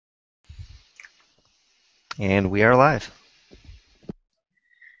And we are live.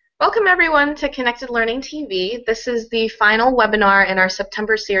 Welcome everyone to Connected Learning TV. This is the final webinar in our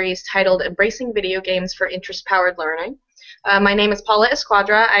September series titled Embracing Video Games for Interest-Powered Learning. My name is Paula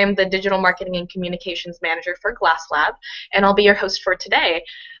Esquadra. I am the Digital Marketing and Communications Manager for GlassLab, and I'll be your host for today.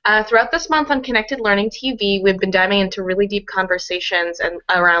 Throughout this month on Connected Learning TV, we've been diving into really deep conversations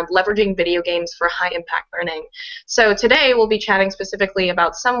around leveraging video games for high-impact learning. So today we'll be chatting specifically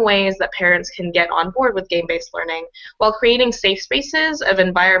about some ways that parents can get on board with game-based learning while creating safe spaces of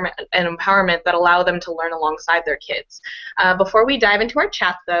environment and empowerment that allow them to learn alongside their kids. Before we dive into our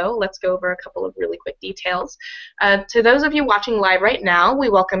chat, though, let's go over a couple of really quick details. To those of you watching live right now, we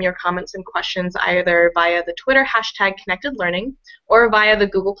welcome your comments and questions either via the Twitter hashtag #ConnectedLearning or via the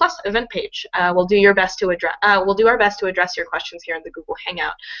Google Plus event page. We'll do our best to address your questions here in the Google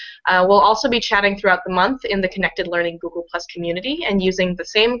Hangout. We'll also be chatting throughout the month in the Connected Learning Google Plus community and using the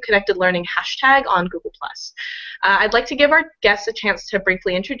same Connected Learning hashtag on Google Plus. I'd like to give our guests a chance to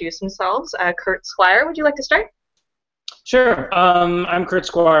briefly introduce themselves. Kurt Squire, would you like to start? Sure. I'm Kurt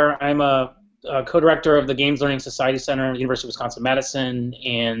Squire. I'm a co-director of the Games Learning Society Center at the University of Wisconsin-Madison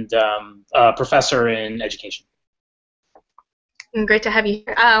and a professor in education. Great to have you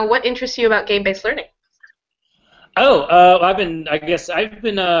here. What interests you about game-based learning? I've been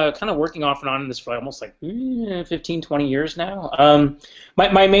kind of working off and on in this for almost like 15, 20 years now.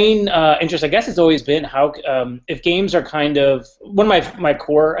 My main interest, I guess, has always been how if games are kind of one of my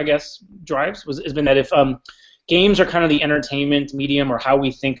core, I guess, drives has been that if games are kind of the entertainment medium or how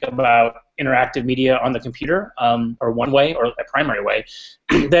we think about interactive media on the computer, or one way or a primary way,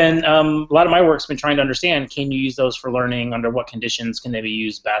 then a lot of my work's been trying to understand, can you use those for learning, under what conditions can they be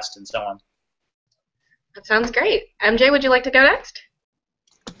used best, and so on. That sounds great. MJ, would you like to go next?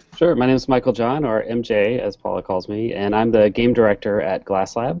 Sure. My name is Michael John, or MJ, as Paula calls me, and I'm the game director at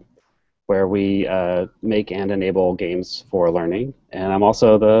GlassLab, where we make and enable games for learning. And I'm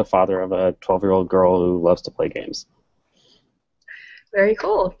also the father of a 12-year-old girl who loves to play games. Very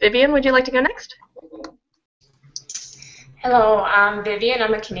cool. Vivian, would you like to go next? Hello, I'm Vivian.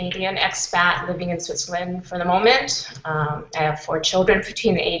 I'm a Canadian expat living in Switzerland for the moment. I have 4 children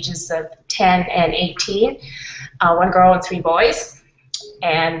between the ages of 10 and 18, 1 girl and 3 boys.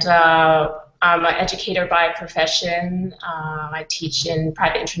 And I'm an educator by profession. I teach in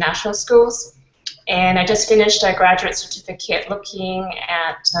private international schools. And I just finished a graduate certificate looking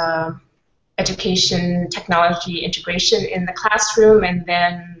at education technology integration in the classroom, and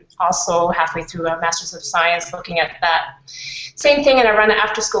then also halfway through a Master's of Science looking at that same thing, and I run an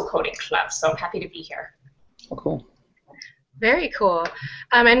after-school coding club, so I'm happy to be here. Oh, cool. Very cool.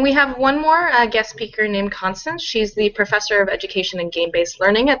 And we have one more guest speaker named Constance. She's the professor of education and game-based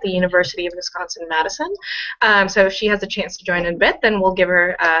learning at the University of Wisconsin-Madison. So if she has a chance to join in a bit, then we'll give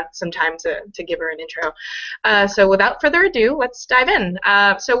her some time to give her an intro. So without further ado, let's dive in.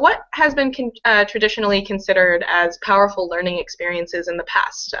 So what has been traditionally considered as powerful learning experiences in the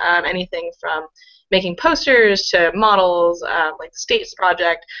past? Anything from making posters to models, like the STATES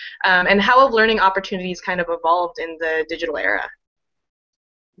project, and how have learning opportunities kind of evolved in the digital era?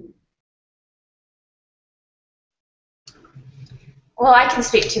 Well, I can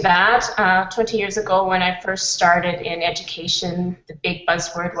speak to that. 20 years ago when I first started in education, the big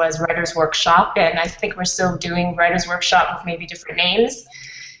buzzword was Writer's Workshop, and I think we're still doing Writer's Workshop with maybe different names.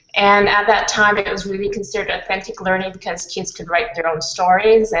 And at that time, it was really considered authentic learning because kids could write their own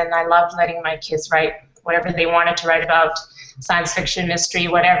stories, and I loved letting my kids write whatever they wanted to write about, science fiction, mystery,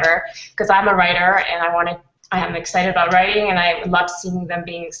 whatever, because I'm a writer and I am excited about writing, and I love seeing them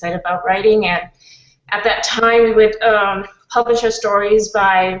being excited about writing. And at that time, we would publish our stories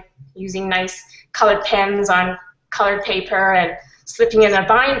by using nice colored pens on colored paper and slipping in a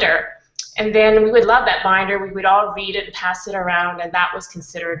binder. And then we would love that binder. We would all read it and pass it around, and that was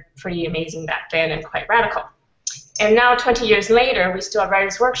considered pretty amazing back then and quite radical. And now, 20 years later, we still have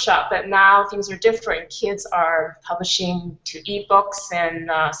Writer's Workshop, but now things are different. Kids are publishing to ebooks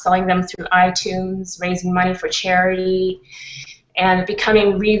and selling them through iTunes, raising money for charity, and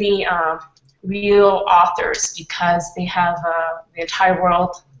becoming really real authors because they have the entire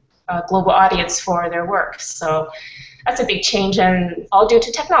world, global audience for their work. So that's a big change, and all due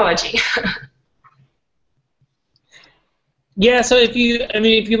to technology. Yeah. So if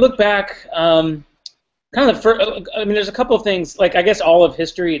you look back, kind of the first, there's a couple of things. Like, I guess all of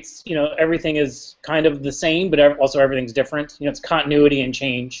history, it's, everything is kind of the same, but also everything's different. It's continuity and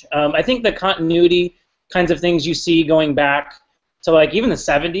change. I think the continuity kinds of things you see going back to like even the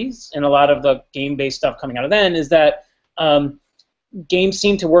 70s and a lot of the game-based stuff coming out of then is that games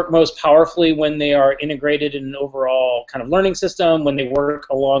seem to work most powerfully when they are integrated in an overall kind of learning system, when they work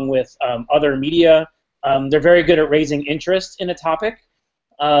along with other media They're very good at raising interest in a topic.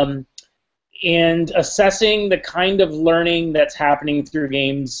 And assessing the kind of learning that's happening through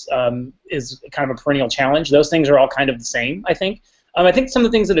games is kind of a perennial challenge. Those things are all kind of the same, I think. I think some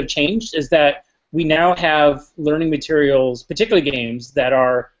of the things that have changed is that we now have learning materials, particularly games, that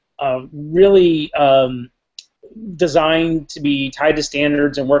are really designed to be tied to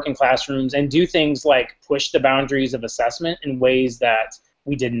standards and work in classrooms and do things like push the boundaries of assessment in ways that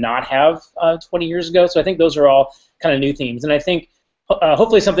we did not have 20 years ago. So I think those are all kind of new themes. And I think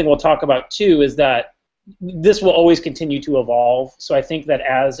hopefully something we'll talk about too is that this will always continue to evolve. So I think that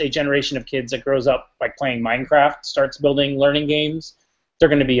as a generation of kids that grows up like playing Minecraft starts building learning games, they're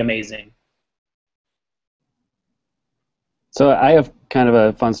going to be amazing. So I have kind of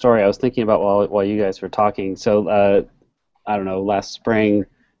a fun story I was thinking about while you guys were talking. So I don't know, last spring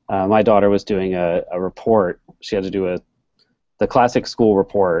my daughter was doing a report. She had to do the classic school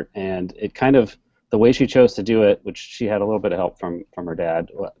report, and it kind of, the way she chose to do it, which she had a little bit of help from her dad,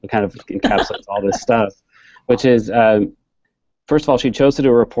 kind of encapsulates all this stuff, which is, first of all, she chose to do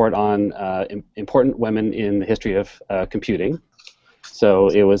a report on important women in the history of computing. So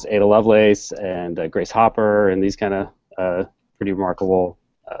it was Ada Lovelace and Grace Hopper and these kind of pretty remarkable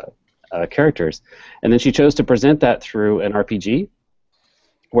characters. And then she chose to present that through an RPG,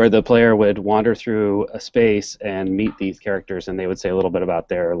 where the player would wander through a space and meet these characters, and they would say a little bit about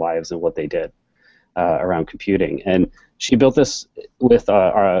their lives and what they did around computing. And she built this with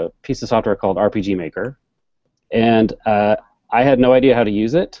a piece of software called RPG Maker, and I had no idea how to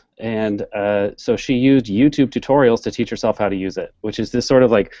use it, and so she used YouTube tutorials to teach herself how to use it, which is this sort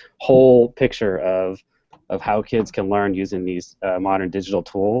of like whole picture of how kids can learn using these modern digital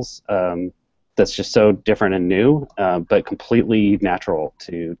tools. That's just so different and new, but completely natural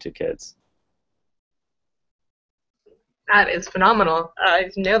to kids. That is phenomenal. I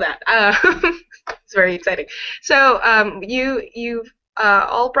didn't know that. It's very exciting. So you've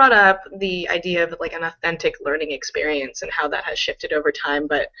all brought up the idea of like an authentic learning experience and how that has shifted over time,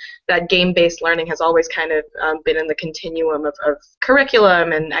 but that game-based learning has always kind of been in the continuum of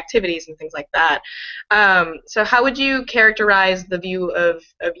curriculum and activities and things like that. So how would you characterize the view of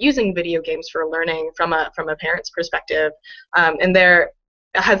using video games for learning from a parent's perspective? And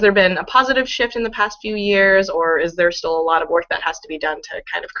has there been a positive shift in the past few years, or is there still a lot of work that has to be done to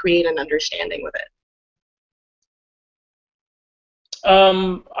kind of create an understanding with it?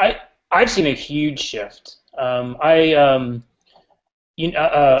 I've seen a huge shift. I mean,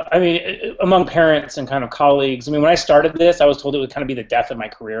 among parents and kind of colleagues. I mean, when I started this, I was told it would kind of be the death of my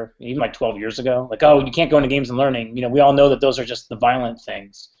career, even like 12 years ago. Like, oh, you can't go into games and learning. You know, we all know that those are just the violent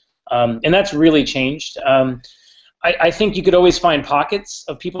things, and that's really changed. I think you could always find pockets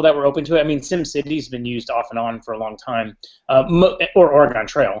of people that were open to it. I mean, SimCity's been used off and on for a long time, or Oregon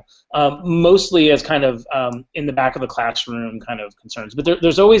Trail, mostly as kind of in the back of the classroom kind of concerns. But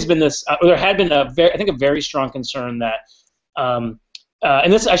there's always been this, or there had been I think a very strong concern that,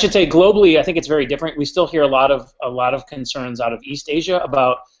 and this I should say globally, I think it's very different. We still hear a lot of concerns out of East Asia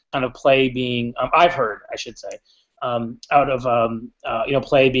about kind of play being, I've heard, I should say. Out of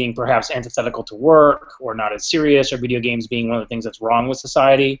play being perhaps antithetical to work or not as serious, or video games being one of the things that's wrong with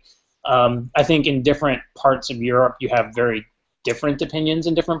society. I think in different parts of Europe you have very different opinions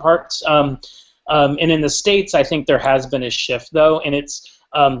in different parts. And in the States, I think there has been a shift though, and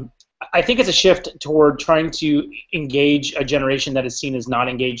I think it's a shift toward trying to engage a generation that is seen as not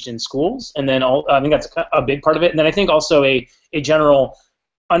engaged in schools, and then I think that's a big part of it. And then I think also a general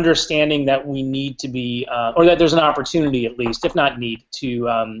understanding that we need to be, or that there's an opportunity at least, if not need,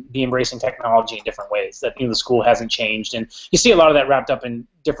 to be embracing technology in different ways, that the school hasn't changed. And you see a lot of that wrapped up in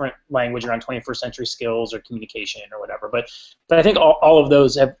different language around 21st century skills or communication or whatever. But I think all of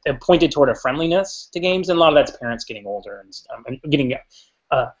those have pointed toward a friendliness to games, and a lot of that's parents getting older and getting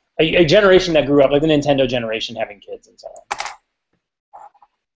a generation that grew up, like the Nintendo generation, having kids and so on.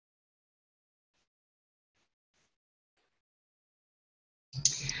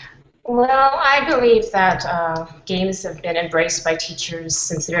 Well, I believe that games have been embraced by teachers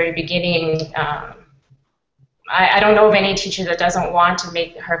since the very beginning. I don't know of any teacher that doesn't want to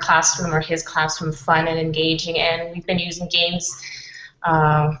make her classroom or his classroom fun and engaging, and we've been using games.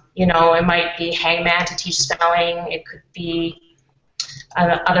 It might be Hangman to teach spelling. It could be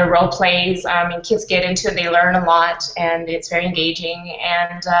other role plays. I mean, kids get into it, they learn a lot, and it's very engaging.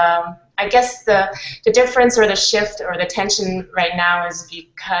 And I guess the difference or the shift or the tension right now is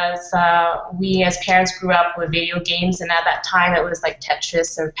because we as parents grew up with video games, and at that time it was like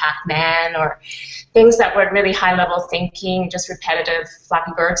Tetris or Pac-Man or things that were really high-level thinking, just repetitive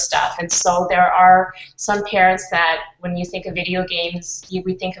Flappy Bird stuff. And so there are some parents that when you think of video games,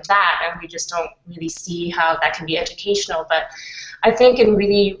 we think of that, and we just don't really see how that can be educational. But I think in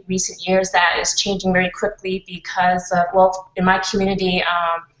really recent years that is changing very quickly because, well, in my community,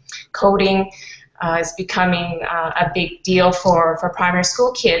 coding is becoming a big deal for primary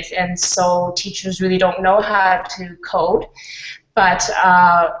school kids, and so teachers really don't know how to code. But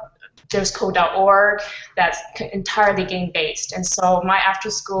there's code.org that's entirely game-based, and so my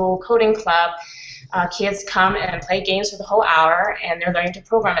after-school coding club, kids come and play games for the whole hour, and they're learning to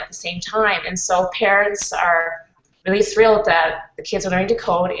program at the same time. And so parents are really thrilled that the kids are learning to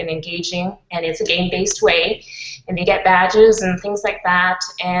code and engaging, and it's a game-based way, and they get badges and things like that.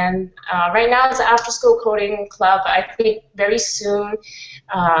 And right now it's an after-school coding club. I think very soon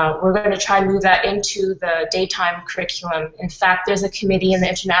we're going to try and move that into the daytime curriculum. In fact, there's a committee in the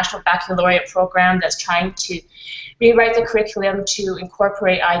International Baccalaureate program that's trying to rewrite the curriculum to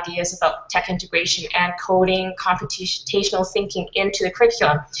incorporate ideas about tech integration and coding, computational thinking into the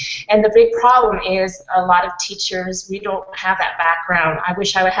curriculum. And the big problem is a lot of teachers, we don't have that background. I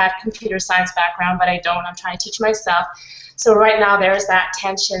wish I had a computer science background, but I don't. I'm trying to teach myself. So right now there's that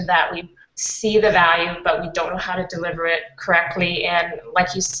tension that we see the value, but we don't know how to deliver it correctly. And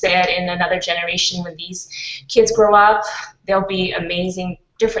like you said, in another generation, when these kids grow up, they'll be amazing,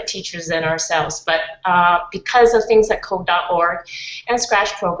 different teachers than ourselves. But because of things like code.org and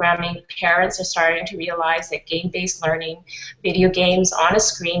Scratch programming, parents are starting to realize that game-based learning, video games on a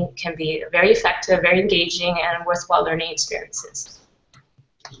screen, can be very effective, very engaging, and worthwhile learning experiences.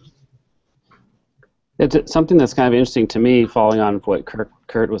 It's something that's kind of interesting to me, following on what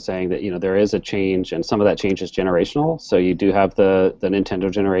Kurt was saying, that there is a change, and some of that change is generational. So you do have the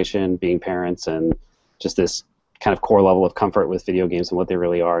Nintendo generation being parents, and just this kind of core level of comfort with video games and what they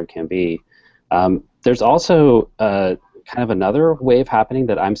really are and can be. There's also kind of another wave happening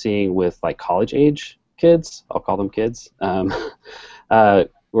that I'm seeing with like college-age kids. I'll call them kids. Where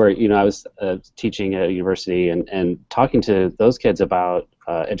I was teaching at a university and talking to those kids about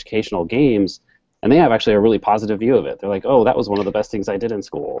educational games. And they have actually a really positive view of it. They're like, oh, that was one of the best things I did in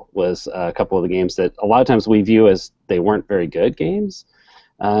school, was a couple of the games that a lot of times we view as they weren't very good games,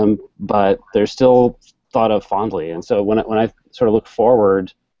 but they're still thought of fondly. And so when I sort of look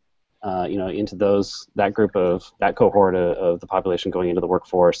forward, into that cohort of the population going into the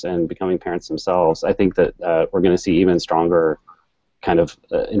workforce and becoming parents themselves, I think that we're going to see even stronger kind of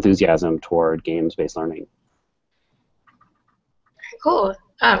enthusiasm toward games-based learning. Cool.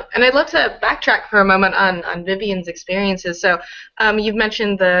 And I'd love to backtrack for a moment on Vivian's experiences. So you've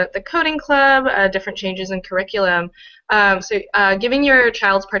mentioned the coding club, different changes in curriculum. Given your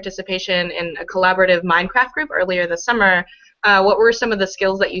child's participation in a collaborative Minecraft group earlier this summer, what were some of the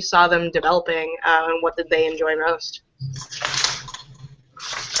skills that you saw them developing, and what did they enjoy most?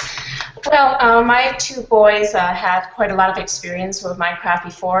 Well, my two boys had quite a lot of experience with Minecraft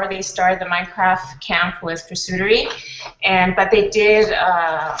before. They started the Minecraft camp with Pursuitery, but they did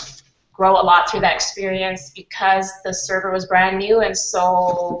grow a lot through that experience because the server was brand new, and so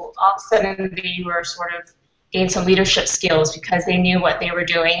all of a sudden they were sort of gained some leadership skills because they knew what they were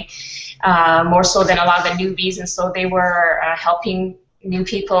doing, more so than a lot of the newbies, and so they were helping new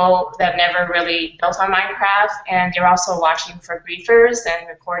people that never really built on Minecraft, and they're also watching for briefers and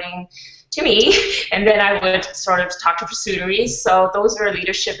reporting to me, and then I would sort of talk to Pursuitery. So those were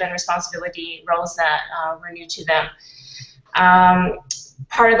leadership and responsibility roles that were new to them.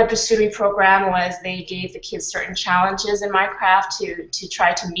 Part of the Pursuitery program was they gave the kids certain challenges in Minecraft to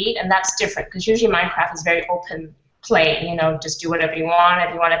try to meet, and that's different because usually Minecraft is very open play, just do whatever you want.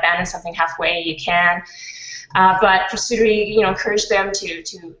 If you want to abandon something halfway, you can. But Pursuitery, encouraged them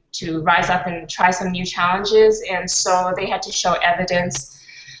to rise up and try some new challenges, and so they had to show evidence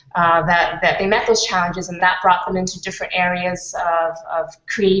that they met those challenges, and that brought them into different areas of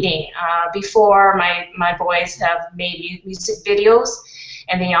creating. Before, my boys have made music videos,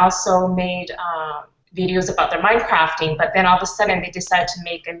 and they also made videos about their Minecrafting, but then all of a sudden they decided to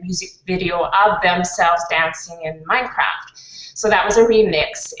make a music video of themselves dancing in Minecraft. So that was a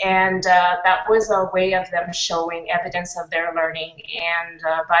remix, and that was a way of them showing evidence of their learning, and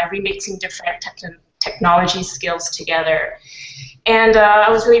by remixing different technology skills together. And I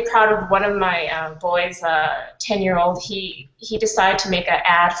was really proud of one of my boys, 10-year-old. He decided to make an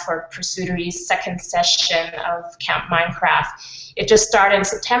ad for Pursuitery's second session of Camp Minecraft. It just started in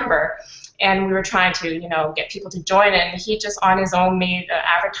September. and we were trying to, get people to join it. And he just on his own made an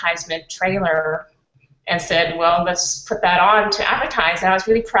advertisement trailer and said, well, let's put that on to advertise. And I was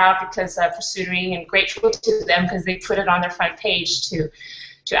really proud because for Pursuitery, and grateful to them because they put it on their front page to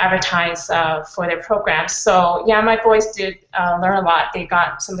advertise for their program. So yeah, my boys did learn a lot. They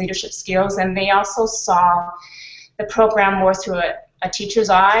got some leadership skills, and they also saw the program more through a teacher's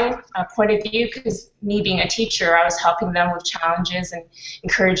eye, a point of view, because me being a teacher, I was helping them with challenges and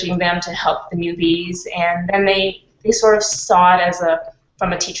encouraging them to help the newbies. And then they sort of saw it as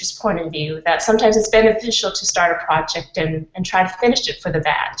from a teacher's point of view, that sometimes it's beneficial to start a project and try to finish it for the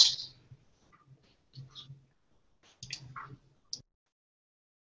badge.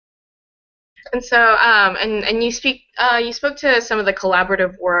 And so, and you spoke to some of the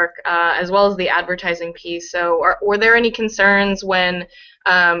collaborative work as well as the advertising piece. So, were there any concerns when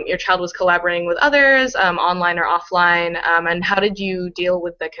your child was collaborating with others, online or offline, and how did you deal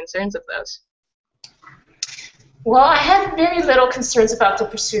with the concerns of those? Well, I had very little concerns about the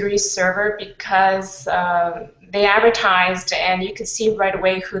Pursuitery server because they advertised, and you could see right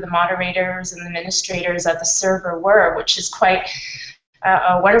away who the moderators and administrators of the server were, which is quite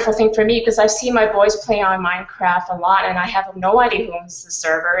a wonderful thing for me because I've seen my boys play on Minecraft a lot, and I have no idea who owns the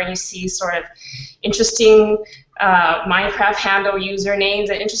server. And you see sort of interesting Minecraft handle usernames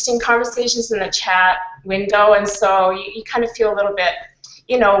and interesting conversations in the chat window, and so you kind of feel a little bit,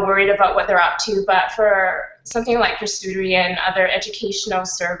 worried about what they're up to. But for something like Pursuitery and other educational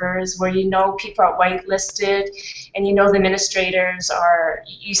servers where people are whitelisted and the administrators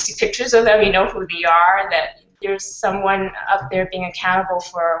you see pictures of them, you know who they are, that there's someone up there being accountable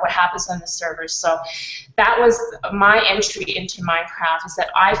for what happens on the server. So that was my entry into Minecraft, is that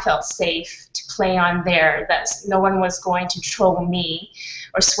I felt safe to play on there, that no one was going to troll me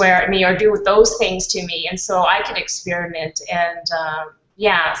or swear at me or do those things to me, and so I could experiment. And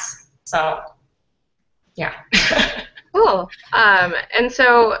yeah. Cool. And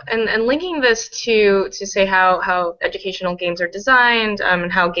so, and linking this to say how educational games are designed,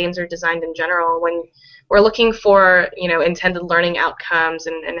 and how games are designed in general, when we're looking for intended learning outcomes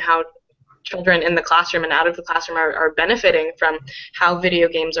and how children in the classroom and out of the classroom are benefiting from how video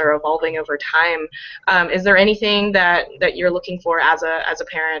games are evolving over time. Is there anything that you're looking for as a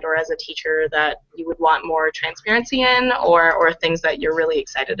parent or as a teacher that you would want more transparency in, or things that you're really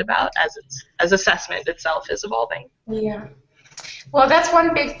excited about as assessment itself is evolving? Yeah. Well, that's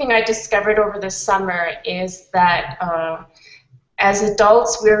one big thing I discovered over the summer, is that as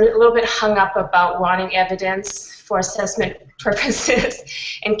adults, we're a little bit hung up about wanting evidence for assessment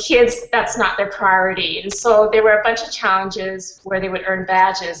purposes, and kids, that's not their priority. And so there were a bunch of challenges where they would earn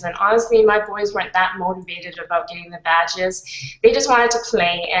badges, and honestly, my boys weren't that motivated about getting the badges. They just wanted to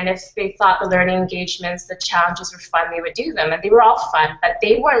play, and if they thought the learning engagements, the challenges were fun, they would do them, and they were all fun, but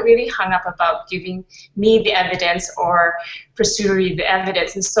they weren't really hung up about giving me the evidence or Pursuitery the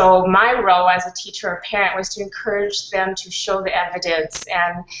evidence. And so my role as a teacher or parent was to encourage them to show the evidence.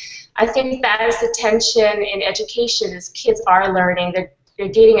 And I think that is the tension in education, is kids are learning, they're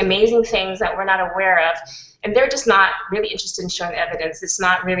getting amazing things that we're not aware of, and they're just not really interested in showing evidence. It's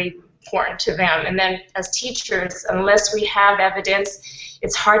not really important to them. And then as teachers, unless we have evidence,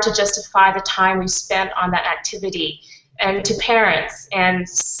 it's hard to justify the time we spent on that activity, and to parents. And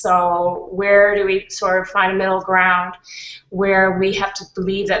so where do we sort of find a middle ground where we have to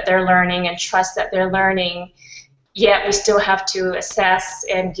believe that they're learning and trust that they're learning, yet we still have to assess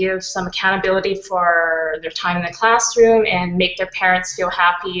and give some accountability for their time in the classroom and make their parents feel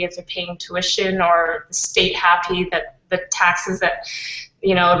happy if they're paying tuition, or the state happy that the taxes that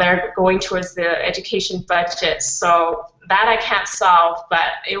they're going towards the education budget. So that I can't solve,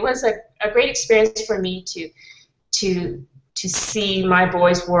 but it was a great experience for me to see my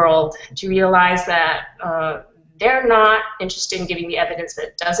boys' world, to realize that they're not interested in giving the evidence, but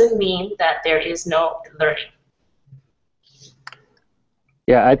it doesn't mean that there is no learning.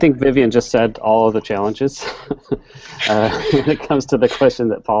 Yeah, I think Vivian just said all of the challenges when it comes to the question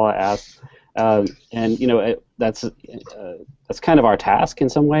that Paula asked. And that's kind of our task in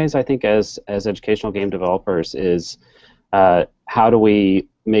some ways, I think, as educational game developers, is how do we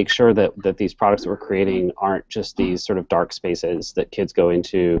make sure that these products that we're creating aren't just these sort of dark spaces that kids go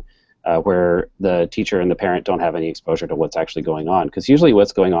into where the teacher and the parent don't have any exposure to what's actually going on, because usually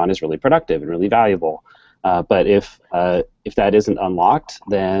what's going on is really productive and really valuable. But if that isn't unlocked,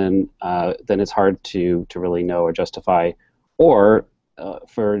 then it's hard to really know or justify, or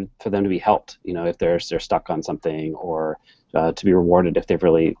for them to be helped. If they're stuck on something, or to be rewarded if they've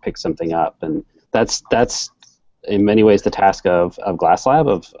really picked something up. And that's in many ways the task of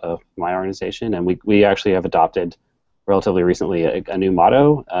GlassLab, of my organization. And we actually have adopted relatively recently a new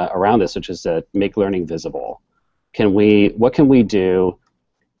motto around this, which is make learning visible. What can we do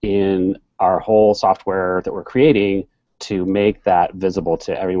in our whole software that we're creating to make that visible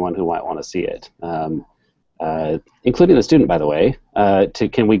to everyone who might want to see it, including the student, by the way.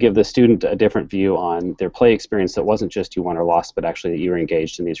 Can we give the student a different view on their play experience that wasn't just you won or lost, but actually that you were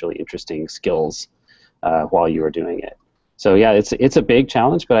engaged in these really interesting skills while you were doing it. So yeah, it's a big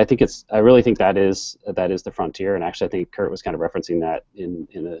challenge, but I really think that is the frontier, and actually I think Kurt was kind of referencing that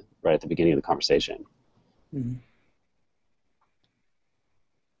right at the beginning of the conversation. Mm-hmm.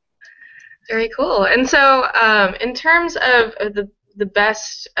 Very cool. And so, in terms of the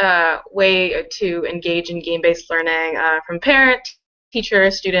best way to engage in game-based learning from parent,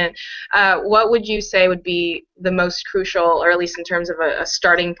 teacher, student, what would you say would be the most crucial, or at least in terms of a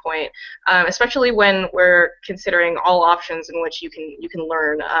starting point, especially when we're considering all options in which you can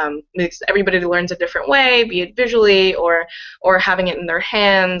learn? Because everybody learns a different way, be it visually or having it in their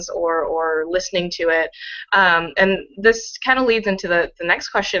hands or listening to it. And this kind of leads into the next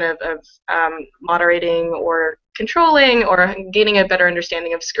question of moderating or controlling or gaining a better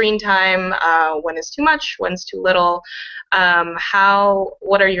understanding of screen time, when is too much, when's too little.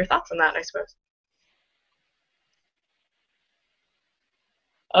 What are your thoughts on that, I suppose?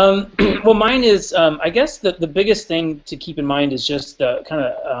 Well, mine is, I guess the biggest thing to keep in mind is just the kind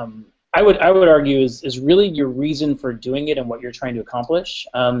of, I would argue is really your reason for doing it and what you're trying to accomplish.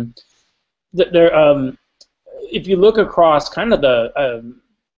 If you look across kind of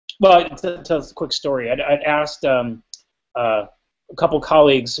well, to tell us a quick story, I'd asked a couple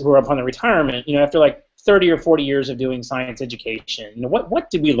colleagues who are up on the retirement, after like 30 or 40 years of doing science education, what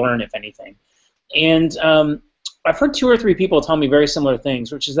did we learn, if anything? And I've heard 2 or 3 people tell me very similar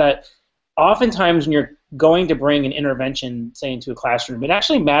things, which is that oftentimes when you're going to bring an intervention, say, into a classroom, it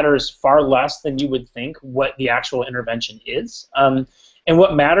actually matters far less than you would think what the actual intervention is. And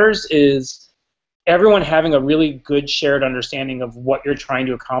what matters is everyone having a really good shared understanding of what you're trying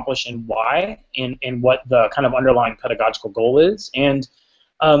to accomplish and why, and what the kind of underlying pedagogical goal is. And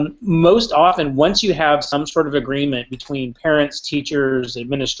most often, once you have some sort of agreement between parents, teachers,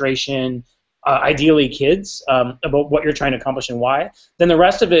 administration, ideally kids, about what you're trying to accomplish and why, then the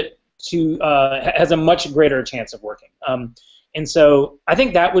rest of it has a much greater chance of working. And so I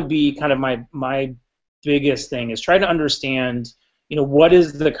think that would be kind of my biggest thing, is try to understand what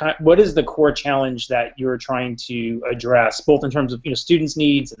is the core challenge that you're trying to address, both in terms of students'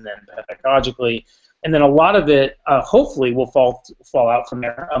 needs and then pedagogically, and then a lot of it hopefully will fall out from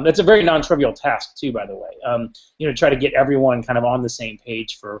there. It's a very non-trivial task too, by the way. Try to get everyone kind of on the same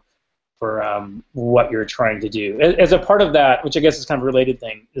page for what you're trying to do. As a part of that, which I guess is kind of a related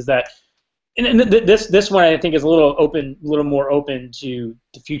thing, is that this one I think is a little more open to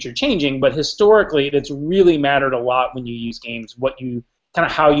future changing, but historically it's really mattered a lot when you use games,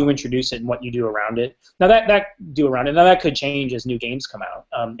 how you introduce it and what you do around it. Now that could change as new games come out,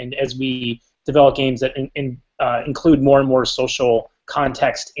 and as we develop games that include more and more social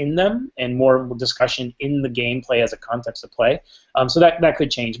context in them and more discussion in the gameplay as a context of play. So that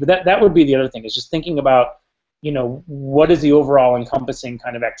could change, but that would be the other thing, is just thinking about what is the overall encompassing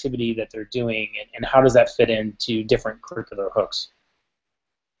kind of activity that they're doing, and how does that fit into different curricular hooks?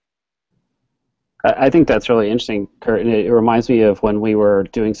 I think that's really interesting, Kurt. And it reminds me of when we were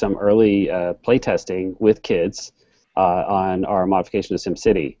doing some early play testing with kids on our modification of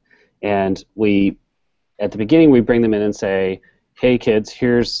SimCity. And at the beginning, we bring them in and say, hey kids,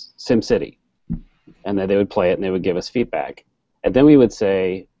 here's SimCity. And then they would play it and they would give us feedback. And then we would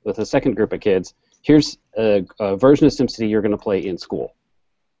say, with a second group of kids, here's a version of SimCity you're going to play in school.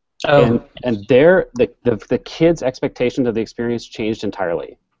 Oh. And the kids' expectations of the experience changed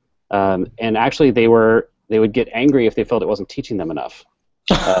entirely. And actually, they would get angry if they felt it wasn't teaching them enough.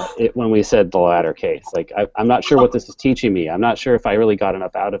 When we said the latter case, like I'm not sure what this is teaching me. I'm not sure if I really got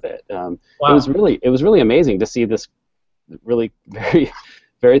enough out of it. Wow. It was really amazing to see this really very,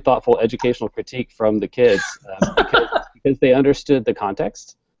 very thoughtful educational critique from the kids, because they understood the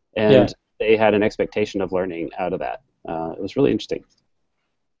context and they had an expectation of learning out of that. It was really interesting.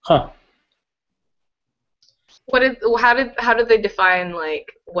 Huh. How did they define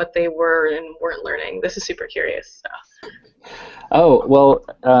like what they were and weren't learning? This is super curious stuff. Oh well,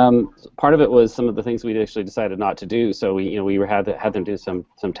 part of it was some of the things we actually decided not to do. So we had them do some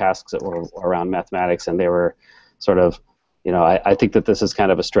tasks that were around mathematics, and they were sort of, I think that this is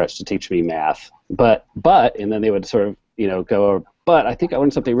kind of a stretch to teach me math, but and then they would sort of go, but I think I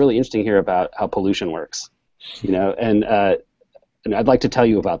learned something really interesting here about how pollution works, and I'd like to tell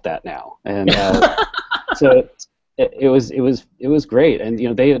you about that now, and so it was great,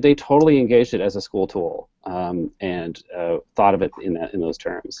 and they totally engaged it as a school tool, and thought of it in those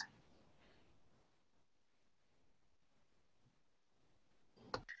terms.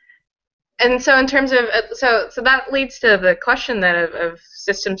 And so in terms of so that leads to the question then of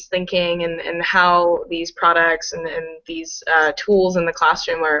systems thinking and how these products and these tools in the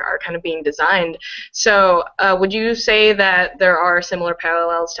classroom are kind of being designed. So would you say that there are similar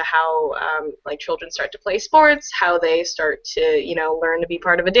parallels to how like children start to play sports, how they start to learn to be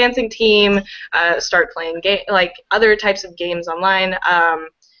part of a dancing team, start playing like other types of games online?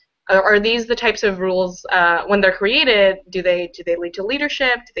 Are these the types of rules, when they're created, do they lead to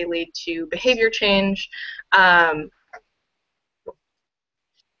leadership? Do they lead to behavior change?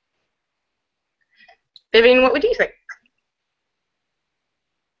 Vivian, what would you think?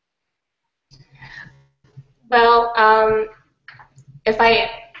 Well, if I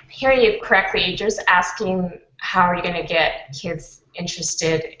hear you correctly, you're just asking how are you going to get kids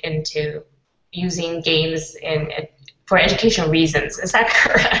interested into using games for educational reasons. Is that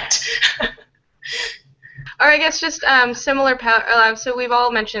correct? Or I guess just similar. So we've all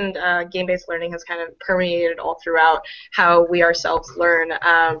mentioned game-based learning has kind of permeated all throughout how we ourselves learn,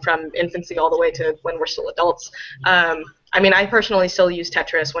 from infancy all the way to when we're still adults. I mean, I personally still use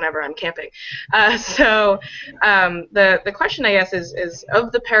Tetris whenever I'm camping. So the question, I guess, is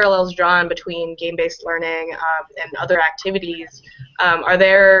of the parallels drawn between game-based learning and other activities, are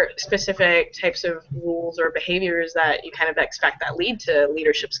there specific types of rules or behaviors that you kind of expect that lead to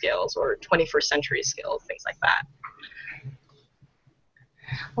leadership skills or 21st century skills, things like that?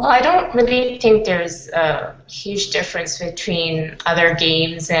 Well, I don't really think there's a huge difference between other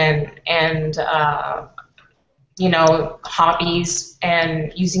games and hobbies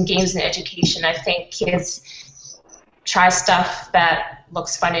and using games in education. I think kids try stuff that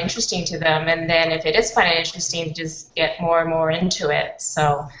looks fun and interesting to them, and then if it is fun and interesting, just get more and more into it.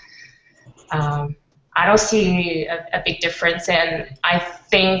 So I don't see a big difference, and I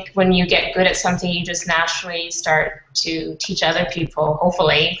think when you get good at something, you just naturally start to teach other people,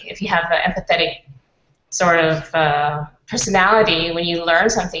 hopefully. If you have an empathetic sort of personality, when you learn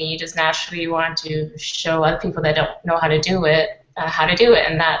something, you just naturally want to show other people that don't know how to do it,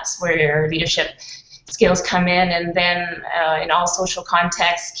 and that's where your leadership skills come in. And then in all social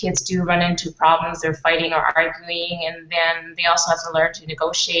contexts, kids do run into problems. They're fighting or arguing, and then they also have to learn to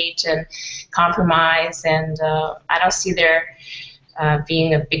negotiate and compromise. And I don't see there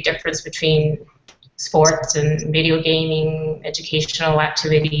being a big difference between sports and video gaming, educational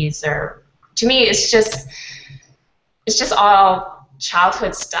activities. Or to me, it's just all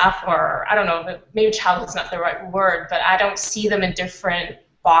childhood stuff, or I don't know, maybe childhood's not the right word, but I don't see them in different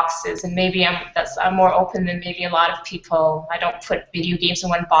boxes, and maybe I'm more open than maybe a lot of people. I don't put video games in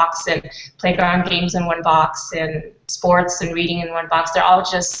one box and playground games in one box and sports and reading in one box. They're all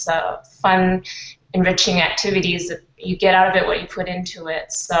just fun, enriching activities that you get out of it what you put into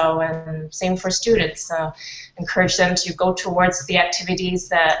it. So, and same for students. Encourage them to go towards the activities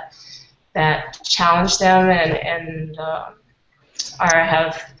that challenge them and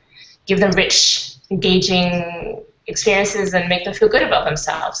give them rich, engaging experiences and make them feel good about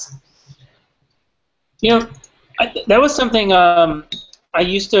themselves. That was something I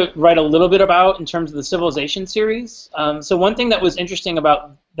used to write a little bit about in terms of the Civilization series. So one thing that was interesting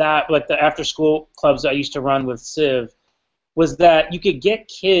about that, like the after-school clubs I used to run with Civ, was that you could get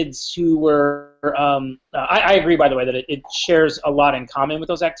kids who were, I agree, by the way, that it shares a lot in common with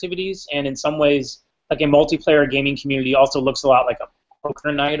those activities, and in some ways, like a multiplayer gaming community also looks a lot like a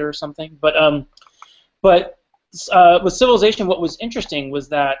poker night or something. But with Civilization, what was interesting was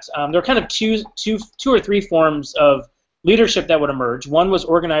that there were kind of two or three forms of leadership that would emerge. One was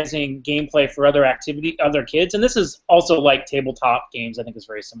organizing gameplay for other kids, and this is also like tabletop games. I think is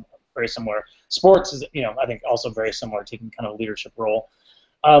very similar. Sports is, I think also very similar, taking kind of a leadership role.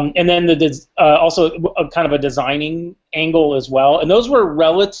 And then also kind of a designing angle as well. And those were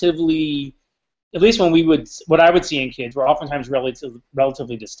relatively, at least what I would see in kids, were oftentimes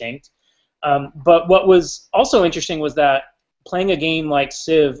relatively distinct. But what was also interesting was that playing a game like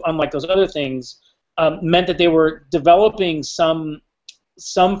Civ, unlike those other things, meant that they were developing some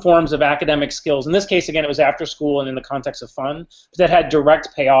forms of academic skills. In this case, again, it was after school and in the context of fun, but that had direct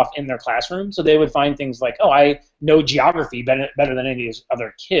payoff in their classroom. So they would find things like, oh, I know geography better than any of these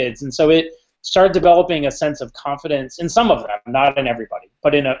other kids. And so it started developing a sense of confidence in some of them, not in everybody,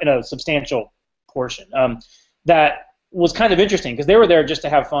 but in a substantial portion. That was kind of interesting because they were there just to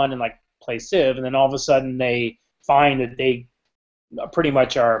have fun and like play Civ, and then all of a sudden they find that they pretty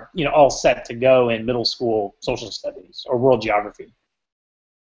much are all set to go in middle school social studies or world geography.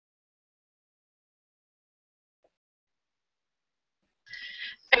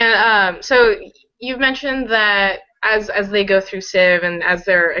 And so you've mentioned that as they go through Civ and as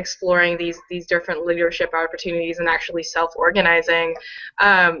they're exploring these different leadership opportunities and actually self-organizing,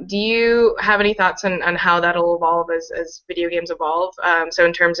 do you have any thoughts on how that'll evolve as video games evolve? So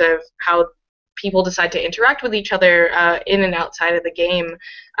in terms of how people decide to interact with each other in and outside of the game,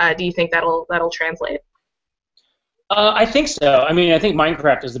 do you think that'll translate? I think so. I mean, I think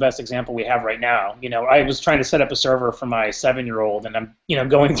Minecraft is the best example we have right now. You know, I was trying to set up a server for my 7-year-old, and I'm,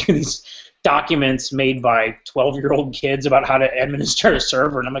 going through these documents made by 12-year-old kids about how to administer a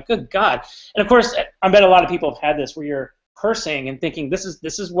server, and I'm like, good God. And of course, I bet a lot of people have had this where you're cursing and thinking, this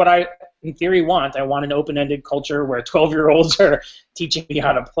is what I, in theory, want. I want an open-ended culture where 12-year-olds are teaching me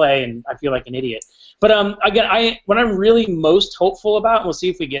how to play, and I feel like an idiot. But again, what I'm really most hopeful about, and we'll see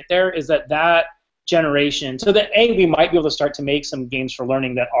if we get there, is that generation, so that we might be able to start to make some games for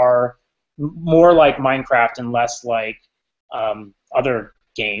learning that are more like Minecraft and less like other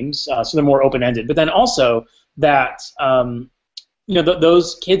games, so they're more open-ended. But then also that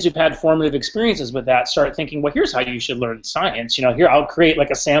those kids who've had formative experiences with that start thinking, well, here's how you should learn science. Here I'll create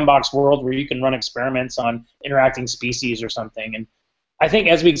like a sandbox world where you can run experiments on interacting species or something. And I think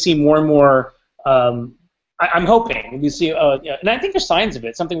as we see more and more, I'm hoping we see, and I think there's signs of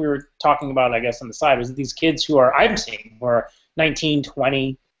it. Something we were talking about, I guess, on the side was that these kids I'm seeing who are 19,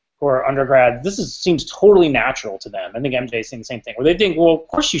 20, who are undergrads, seems totally natural to them. I think MJ's saying the same thing, where they think, well, of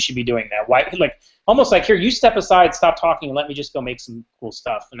course you should be doing that. Why? Like almost like, here, you step aside, stop talking, and let me just go make some cool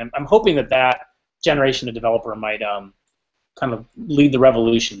stuff. And I'm hoping that generation of developer might kind of lead the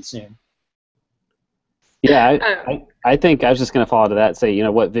revolution soon. Yeah, I think I was just going to follow to that and say,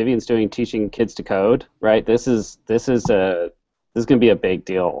 what Vivian's doing, teaching kids to code, right? This is going to be a big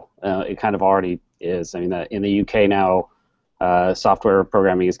deal. It kind of already is. I mean, in the UK now, software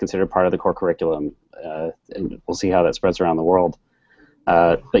programming is considered part of the core curriculum, and we'll see how that spreads around the world.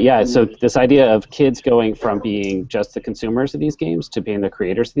 But yeah, so this idea of kids going from being just the consumers of these games to being the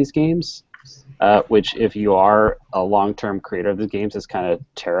creators of these games, which if you are a long-term creator of the games is kind of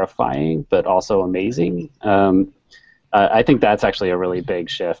terrifying, but also amazing. I think that's actually a really big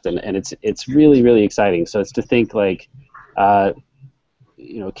shift, and it's really, really exciting. So it's to think like,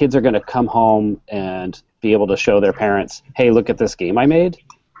 kids are going to come home and be able to show their parents, hey, look at this game I made,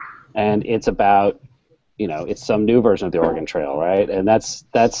 and it's about, it's some new version of the Oregon Trail, right? And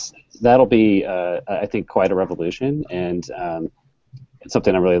that'll be, I think, quite a revolution, and it's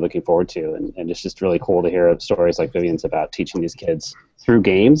something I'm really looking forward to, and it's just really cool to hear stories like Vivian's about teaching these kids through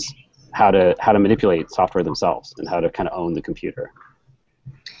games how to manipulate software themselves and how to kind of own the computer.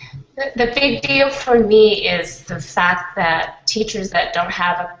 The big deal for me is the fact that teachers that don't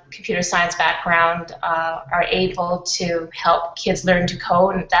have a computer science background are able to help kids learn to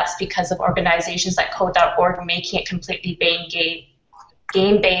code, and that's because of organizations like Code.org making it completely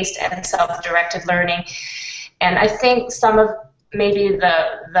game-based and self-directed learning. And I think some of maybe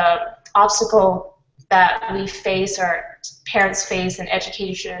the obstacle that we face or parents face and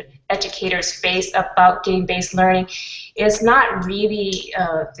educators face about game-based learning is not really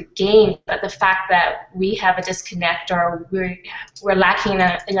the game, but the fact that we have a disconnect, or we're lacking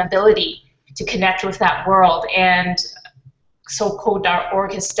an ability to connect with that world. And so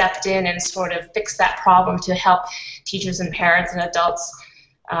Code.org has stepped in and sort of fixed that problem to help teachers and parents and adults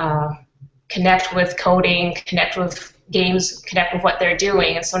connect with coding, connect with games, connect with what they're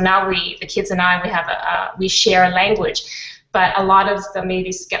doing. And so now the kids and I, we share a language. But a lot of the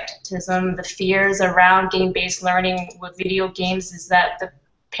maybe skepticism, the fears around game-based learning with video games is that the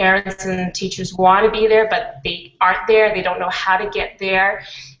parents and teachers want to be there, but they aren't there. They don't know how to get there.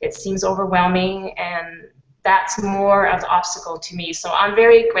 It seems overwhelming, and that's more of the obstacle to me. So I'm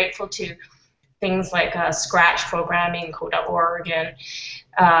very grateful to things like Scratch programming, Code.org,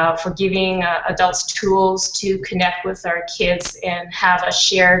 and for giving adults tools to connect with our kids and have a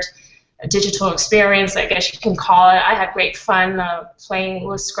shared digital experience, I guess you can call it. I had great fun playing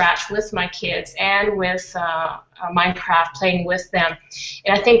with Scratch with my kids and with Minecraft, playing with them.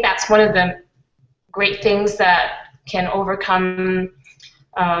 And I think that's one of the great things that can overcome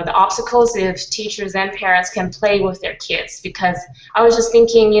the obstacles if teachers and parents can play with their kids. Because I was just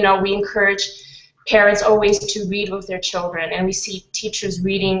thinking, we encourage parents always to read with their children, and we see teachers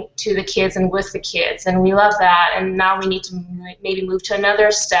reading to the kids and with the kids, and we love that. And now we need to maybe move to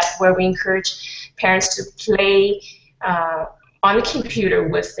another step where we encourage parents to play on the computer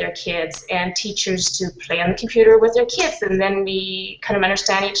with their kids and teachers to play on the computer with their kids, and then we kind of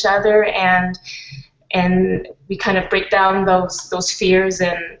understand each other, and we kind of break down those fears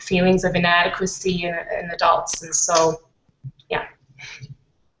and feelings of inadequacy in adults. And so, yeah.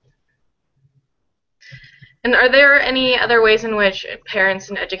 And are there any other ways in which parents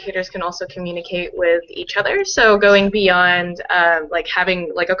and educators can also communicate with each other? So going beyond like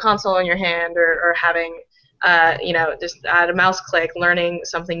having like a console in your hand or having just at a mouse click, learning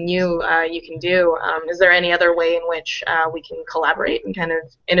something new you can do. Is there any other way in which we can collaborate and kind of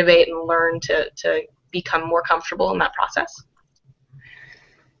innovate and learn to become more comfortable in that process?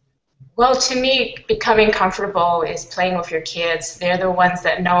 Well, to me, becoming comfortable is playing with your kids. They're the ones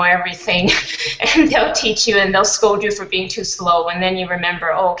that know everything, and they'll teach you and they'll scold you for being too slow, and then you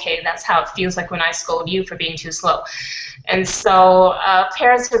remember, oh, okay, that's how it feels like when I scold you for being too slow. And so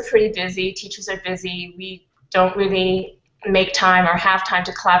parents are pretty busy, teachers are busy. We don't really make time or have time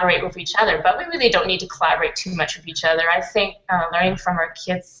to collaborate with each other, but we really don't need to collaborate too much with each other. I think learning from our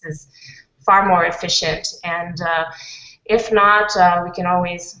kids is far more efficient, and if not, we can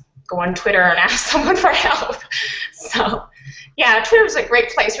always go on Twitter and ask someone for help. So, yeah, Twitter is a great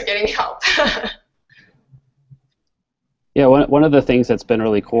place for getting help. Yeah, one of the things that's been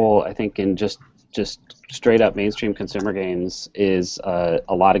really cool, I think, in just straight up mainstream consumer games is a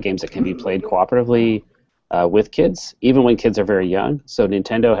lot of games that can be played cooperatively with kids, even when kids are very young. So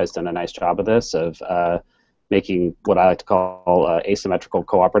Nintendo has done a nice job of this, of making what I like to call asymmetrical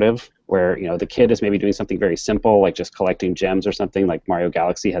cooperative, where the kid is maybe doing something very simple, like just collecting gems or something. Like Mario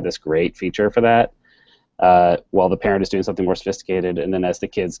Galaxy had this great feature for that, while the parent is doing something more sophisticated. And then as the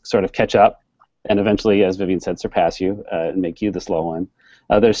kids sort of catch up, and eventually, as Vivian said, surpass you and make you the slow one,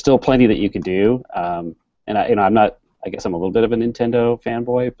 there's still plenty that you can do. And I'm not. I guess I'm a little bit of a Nintendo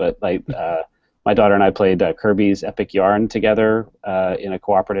fanboy, but like. My daughter and I played Kirby's Epic Yarn together in a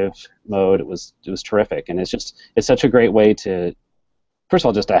cooperative mode. It was terrific, and it's such a great way to, first of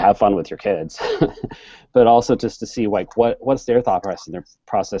all, just to have fun with your kids, but also just to see like what's their thought process and their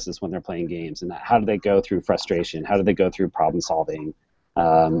processes when they're playing games, and how do they go through frustration, how do they go through problem solving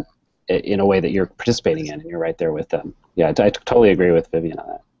in a way that you're participating in and you're right there with them. Yeah, I totally agree with Vivian on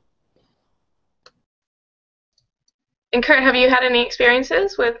that. And Kurt, have you had any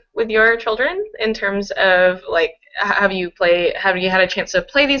experiences with your children in terms of like have you had a chance to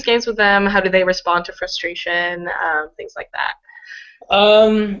play these games with them? How do they respond to frustration? Things like that.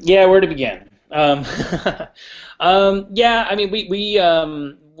 Yeah, where to begin? Yeah, I mean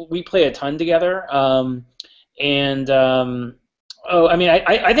we play a ton together, I mean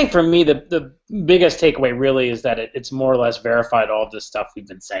I think for me the biggest takeaway really is that it's more or less verified all of this stuff we've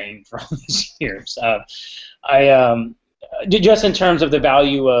been saying for all these years. Just in terms of the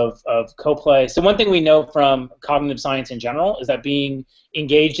value of co-play. So one thing we know from cognitive science in general is that being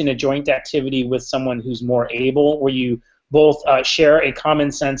engaged in a joint activity with someone who's more able, where you both share a common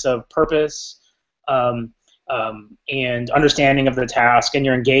sense of purpose and understanding of the task, and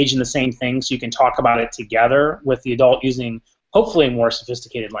you're engaged in the same thing so you can talk about it together with the adult using hopefully more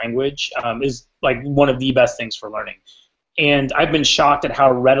sophisticated language, is like one of the best things for learning. And I've been shocked at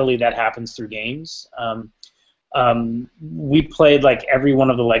how readily that happens through games. We played like every one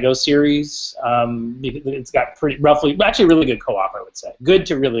of the Lego series. It's got actually really good co-op, I would say. Good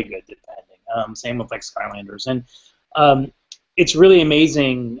to really good, depending. Same with like Skylanders, and it's really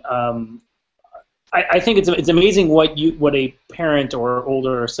amazing. I think it's amazing what a parent or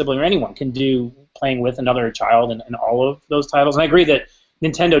older sibling or anyone can do playing with another child in all of those titles. And I agree that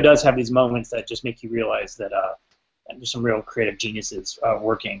Nintendo does have these moments that just make you realize that there's some real creative geniuses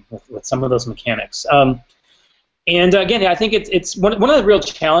working with some of those mechanics. And again, I think it's one of the real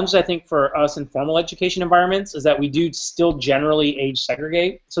challenges, I think, for us in formal education environments is that we do still generally age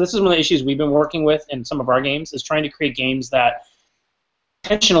segregate. So this is one of the issues we've been working with in some of our games, is trying to create games that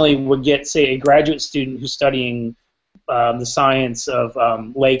intentionally would get, say, a graduate student who's studying the science of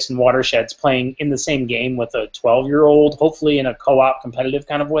lakes and watersheds playing in the same game with a 12-year-old, hopefully in a co-op competitive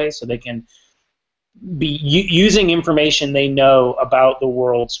kind of way, so they can be using information they know about the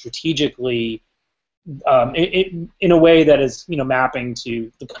world strategically in a way that is, mapping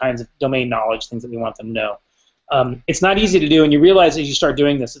to the kinds of domain knowledge, things that we want them to know. It's not easy to do, and you realize as you start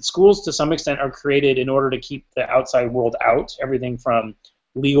doing this that schools, to some extent, are created in order to keep the outside world out. Everything from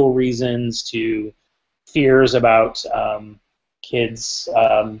legal reasons to fears about kids,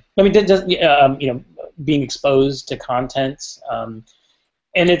 being exposed to content,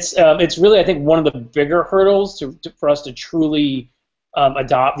 and it's really, I think, one of the bigger hurdles for us to truly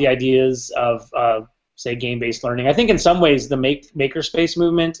adopt the ideas of, say, game-based learning. I think in some ways the makerspace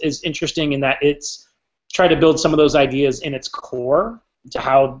movement is interesting in that it's tried to build some of those ideas in its core to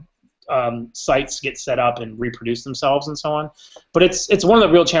how sites get set up and reproduce themselves and so on. But it's one of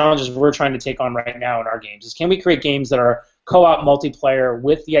the real challenges we're trying to take on right now in our games is, can we create games that are co-op multiplayer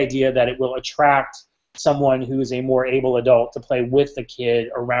with the idea that it will attract someone who is a more able adult to play with the kid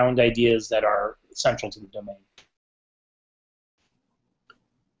around ideas that are central to the domain.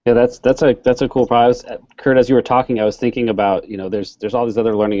 Yeah, that's a cool problem. Kurt, as you were talking, I was thinking about, there's all these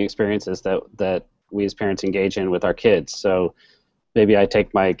other learning experiences that we as parents engage in with our kids. So maybe I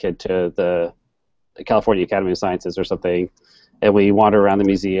take my kid to the California Academy of Sciences or something, and we wander around the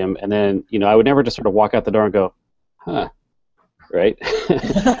museum, and then I would never just sort of walk out the door and go, huh, right?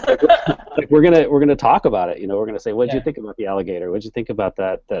 Like we're gonna talk about it. We're gonna say, what did you think about the alligator? What did you think about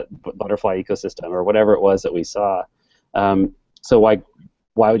that butterfly ecosystem or whatever it was that we saw? So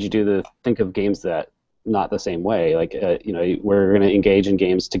why would you think of games that not the same way? Like we're gonna engage in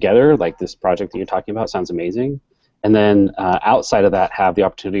games together. Like this project that you're talking about sounds amazing, and then outside of that, have the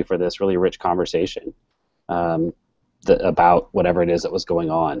opportunity for this really rich conversation. About whatever it is that was going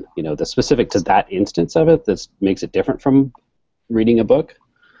on, the specific to that instance of it that makes it different from reading a book,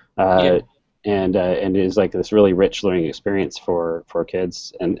 and is like this really rich learning experience for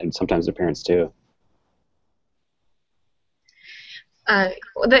kids and sometimes their parents too.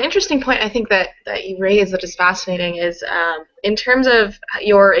 The interesting point I think that you raised that is fascinating is in terms of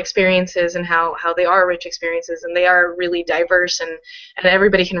your experiences and how they are rich experiences and they are really diverse and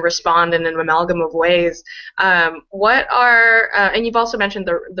everybody can respond in an amalgam of ways. What are and you've also mentioned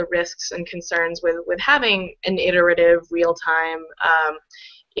the risks and concerns with having an iterative, real-time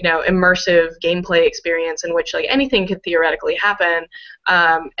immersive gameplay experience in which like anything could theoretically happen,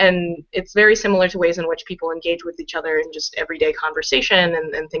 and it's very similar to ways in which people engage with each other in just everyday conversation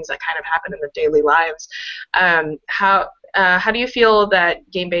and things that kind of happen in their daily lives. How do you feel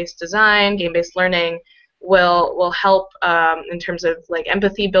that game-based design, game-based learning will help in terms of like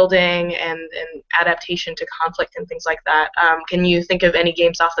empathy building and adaptation to conflict and things like that? Can you think of any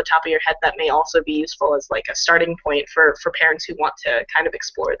games off the top of your head that may also be useful as like a starting point for parents who want to kind of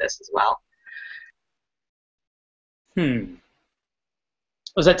explore this as well?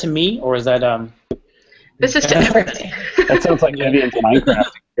 Was that to me or is that This is to everybody. That sounds like Vivian's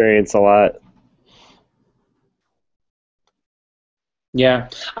Minecraft experience a lot. Yeah,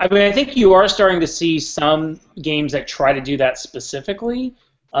 I mean, I think you are starting to see some games that try to do that specifically.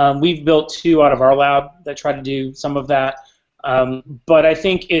 We've built 2 out of our lab that try to do some of that, but I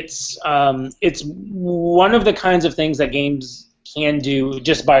think it's one of the kinds of things that games can do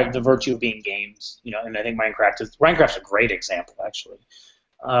just by the virtue of being games, And I think Minecraft's a great example, actually.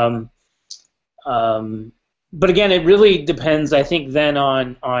 But again, it really depends, I think, then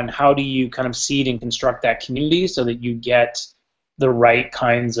on how do you kind of seed and construct that community so that you get the right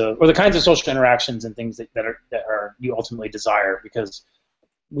kinds of, or the kinds of social interactions and things that are you ultimately desire, because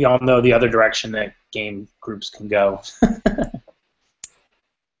we all know the other direction that game groups can go.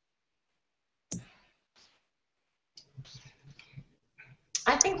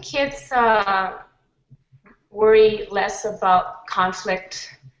 I think kids worry less about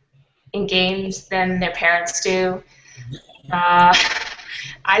conflict in games than their parents do.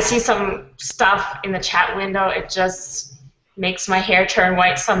 I see some stuff in the chat window, it just makes my hair turn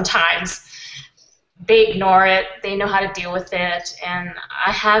white sometimes. They ignore it, they know how to deal with it, and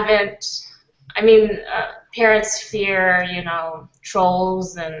parents fear,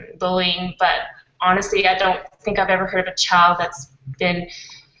 trolls and bullying, but honestly, I don't think I've ever heard of a child that's been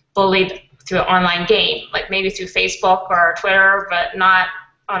bullied through an online game, like maybe through Facebook or Twitter, but not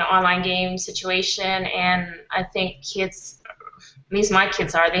on an online game situation. And I think kids, at least my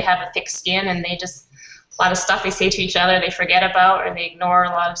kids they have a thick skin, and they just, a lot of stuff they say to each other they forget about, or they ignore a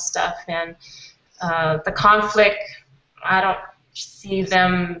lot of stuff. And the conflict, I don't see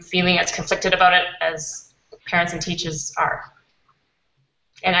them feeling as conflicted about it as parents and teachers are.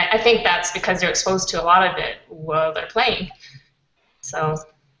 And I think that's because they're exposed to a lot of it while they're playing. So.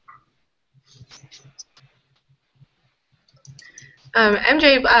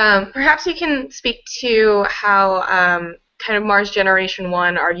 MJ, perhaps you can speak to how kind of Mars Generation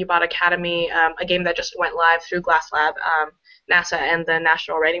 1, Argubot Academy, a game that just went live through GlassLab, NASA, and the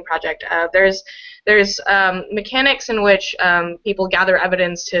National Writing Project. There's mechanics in which people gather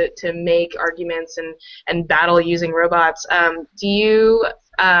evidence to make arguments and battle using robots. Do you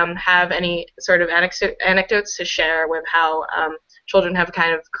have any sort of anecdotes to share with how children have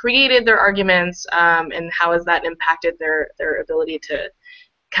kind of created their arguments, and how has that impacted their ability to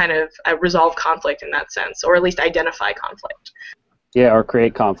kind of resolve conflict in that sense, or at least identify conflict? Yeah, or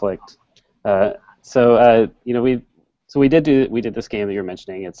create conflict. We did this game that you're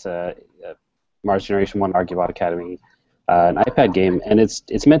mentioning. It's Mars Generation 1 Argubot Academy, an iPad game, and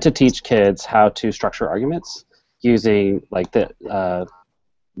it's meant to teach kids how to structure arguments using like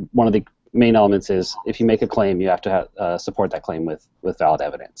one of the main elements is if you make a claim, you have to support that claim with valid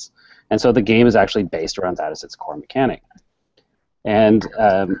evidence. And so the game is actually based around that as its core mechanic. And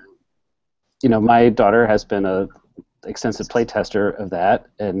my daughter has been a extensive playtester of that,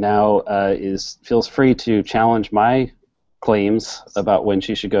 and now feels free to challenge my claims about when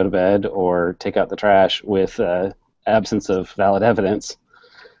she should go to bed or take out the trash with absence of valid evidence,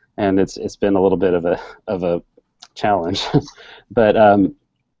 and it's been a little bit of a challenge. But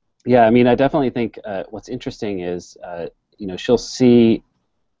yeah, I mean, I definitely think what's interesting is she'll see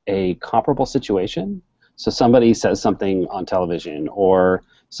a comparable situation. So somebody says something on television, or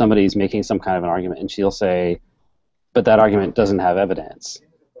somebody's making some kind of an argument, and she'll say, but that argument doesn't have evidence,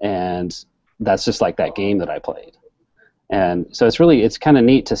 and that's just like that game that I played. And so it's kind of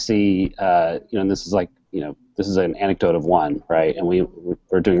neat to see, and this is this is an anecdote of one, right? And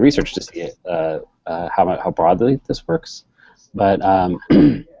we're doing research to see how broadly this works, but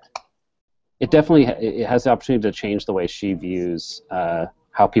it definitely has the opportunity to change the way she views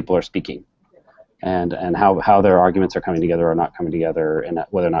how people are speaking, and how their arguments are coming together or not coming together, and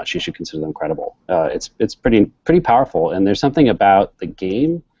whether or not she should consider them credible. It's pretty powerful, and there's something about the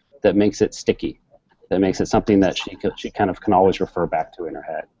game that makes it sticky, that makes it something that she kind of can always refer back to in her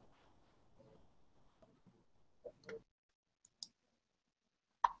head.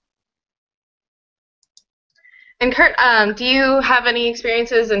 And Kurt, do you have any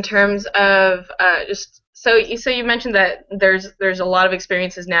experiences in terms of so you mentioned that there's a lot of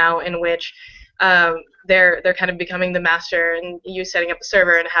experiences now in which they're kind of becoming the master, and you setting up a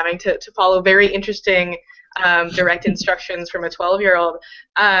server and having to follow very interesting direct instructions from a 12-year-old.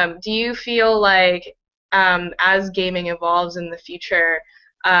 Do you feel like as gaming evolves in the future,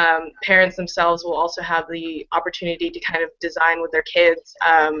 parents themselves will also have the opportunity to kind of design with their kids?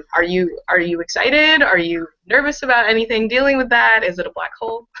 Are you excited? Are you nervous about anything dealing with that? Is it a black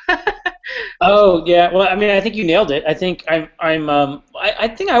hole? Oh yeah, well, I mean, I think you nailed it. I think I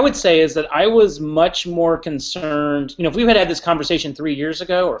think I would say is that I was much more concerned. If we had had this conversation 3 years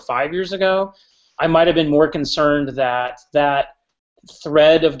ago or 5 years ago, I might have been more concerned that that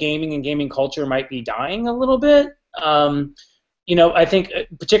thread of gaming and gaming culture might be dying a little bit. I think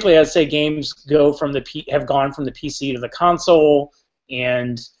particularly as say games have gone from the PC to the console,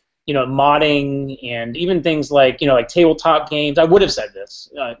 and modding, and even things like like tabletop games. I would have said this,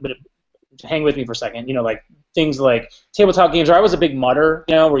 but hang with me for a second. Like things like tabletop games. Or I was a big mudder.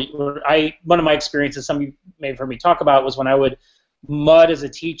 One of my experiences, some of you may have heard me talk about, was when I would mud as a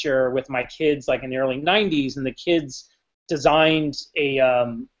teacher with my kids, like in the early '90s, and the kids designed a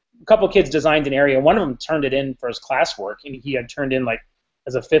couple of kids designed an area. One of them turned it in for his classwork, and he had turned in, like,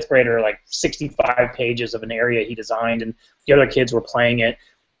 as a fifth grader, like 65 pages of an area he designed, and the other kids were playing it.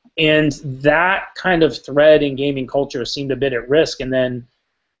 And that kind of thread in gaming culture seemed a bit at risk. And then,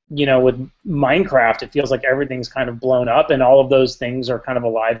 with Minecraft, it feels like everything's kind of blown up, and all of those things are kind of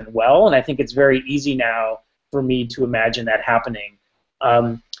alive and well. And I think it's very easy now for me to imagine that happening.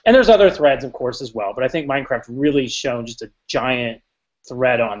 And there's other threads, of course, as well. But I think Minecraft really shone just a giant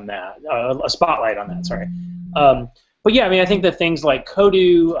thread on that, a spotlight on that, sorry. But yeah, I mean, I think that things like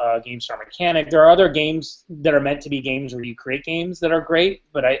Kodu, GameStar Mechanic, there are other games that are meant to be games where you create games that are great,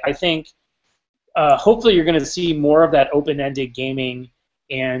 but I think hopefully you're going to see more of that open-ended gaming,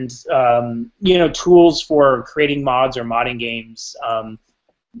 and tools for creating mods or modding games on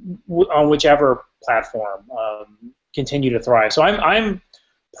whichever platform continue to thrive. So I'm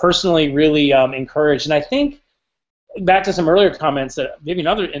personally really encouraged, and I think back to some earlier comments that maybe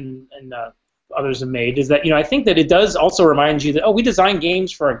others have made, is that I think that it does also remind you that we design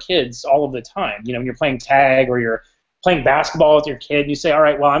games for our kids all of the time. When you're playing tag or you're playing basketball with your kid, and you say, all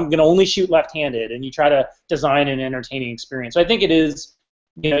right, well, I'm going to only shoot left-handed, and you try to design an entertaining experience. So I think it is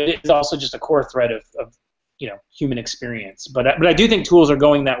also just a core thread of human experience. But I do think tools are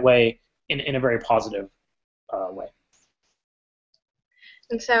going that way in a very positive way.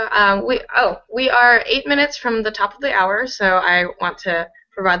 And so we are 8 minutes from the top of the hour, so I want to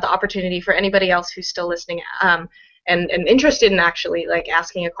provide the opportunity for anybody else who's still listening and interested in actually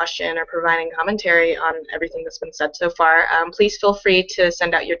asking a question or providing commentary on everything that's been said so far. Please feel free to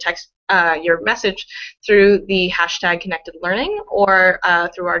send out your message through the hashtag #ConnectedLearning or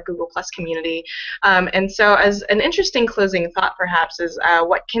through our Google Plus community. And so as an interesting closing thought perhaps is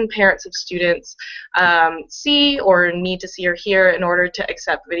what can parents of students see or need to see or hear in order to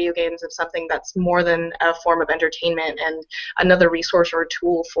accept video games as something that's more than a form of entertainment and another resource or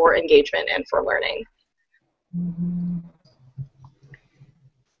tool for engagement and for learning?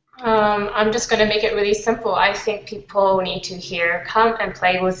 I'm just going to make it really simple. I think people need to hear, come and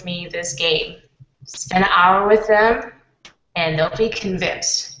play with me this game. Spend an hour with them, and they'll be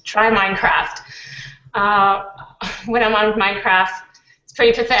convinced. Try Minecraft. When I'm on Minecraft, it's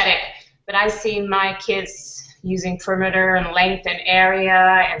pretty pathetic, but I see my kids using perimeter and length and area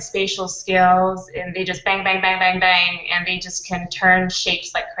and spatial skills, and they just bang, bang, bang, bang, bang, and they just can turn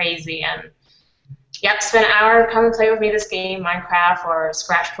shapes like crazy. And yep, spend an hour, come and play with me this game, Minecraft or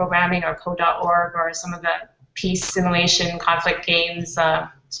Scratch programming or Code.org or some of the peace simulation conflict games. Spend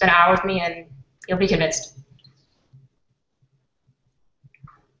an hour with me and you'll be convinced.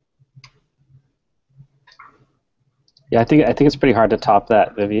 Yeah, I think it's pretty hard to top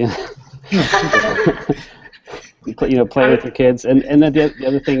that, Vivian. Play with your kids, and then the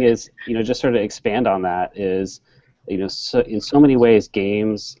other thing is, just sort of expand on that is, so in so many ways,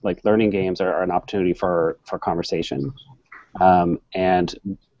 games like learning games are an opportunity for conversation.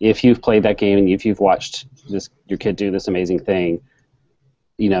 And if you've played that game and if you've watched your kid do this amazing thing,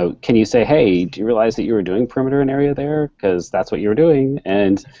 can you say, hey, do you realize that you were doing perimeter and area there? Because that's what you were doing.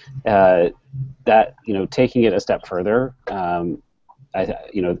 And that, taking it a step further,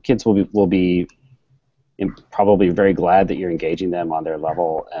 kids will be probably very glad that you're engaging them on their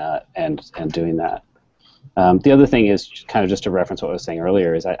level and doing that. The other thing is kind of just to reference what I was saying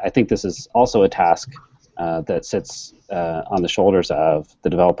earlier is I think this is also a task that sits on the shoulders of the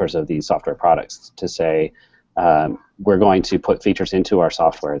developers of these software products to say, we're going to put features into our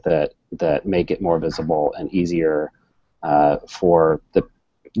software that make it more visible and easier for the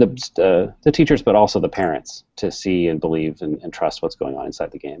teachers, but also the parents to see and believe and trust what's going on inside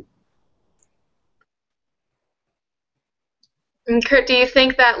the game. And Kurt, do you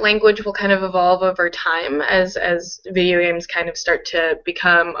think that language will kind of evolve over time as video games kind of start to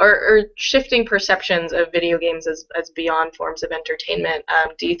become, or shifting perceptions of video games as beyond forms of entertainment?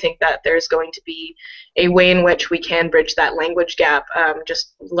 Do you think that there's going to be a way in which we can bridge that language gap,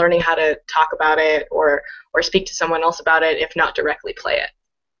 just learning how to talk about it or speak to someone else about it, if not directly play it?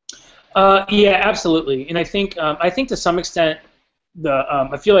 Yeah, absolutely. And I think to some extent,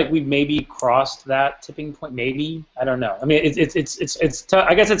 I feel like we've maybe crossed that tipping point. Maybe, I don't know. I mean, it's tough.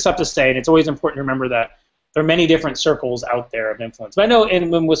 I guess it's tough to say, and it's always important to remember that there are many different circles out there of influence. But I know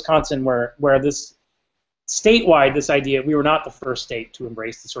in Wisconsin, where this statewide, this idea, we were not the first state to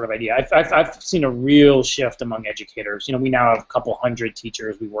embrace this sort of idea. I've seen a real shift among educators. We now have a couple hundred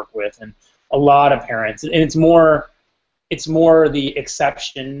teachers we work with, and a lot of parents, and it's more the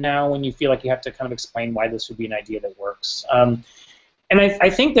exception now when you feel like you have to kind of explain why this would be an idea that works. And I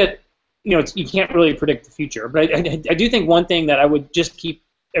think that you can't really predict the future, but I do think one thing that I would just keep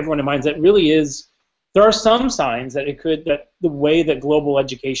everyone in mind is that really is there are some signs that that the way that global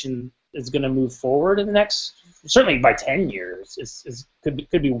education is going to move forward in the next, certainly by 10 years,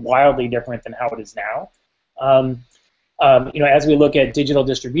 could be wildly different than how it is now. As we look at digital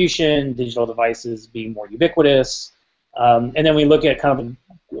distribution, digital devices being more ubiquitous, and then we look at kind of the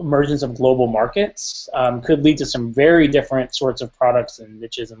emergence of global markets, could lead to some very different sorts of products and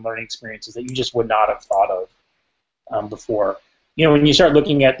niches and learning experiences that you just would not have thought of before. When you start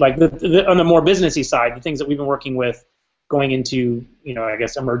looking at like on the more businessy side, the things that we've been working with, going into I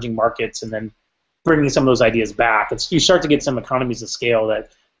guess emerging markets and then bringing some of those ideas back, you start to get some economies of scale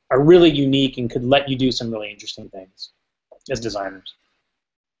that are really unique and could let you do some really interesting things as designers.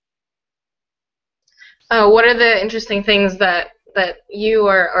 What are the interesting things that you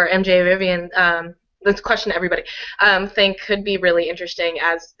or MJ or Vivian, that's a question to everybody, think could be really interesting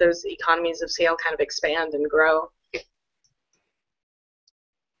as those economies of scale kind of expand and grow?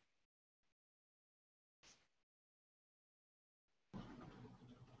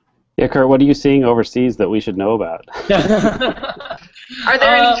 Yeah, Kurt, what are you seeing overseas that we should know about? Are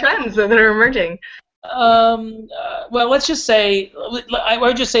there any trends that are emerging? Well, let's just say I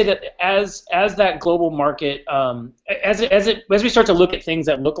would just say that as that global market, as we start to look at things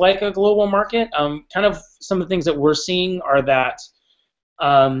that look like a global market, kind of some of the things that we're seeing are that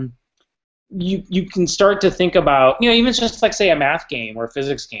you can start to think about even just like say a math game or a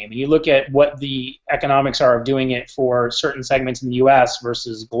physics game, and you look at what the economics are of doing it for certain segments in the U.S.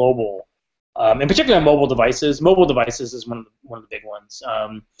 versus global, and particularly on mobile devices. Mobile devices is one of the big ones,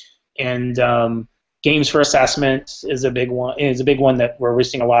 and games for assessment is a big one. That where we're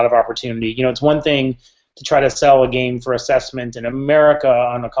seeing a lot of opportunity. It's one thing to try to sell a game for assessment in America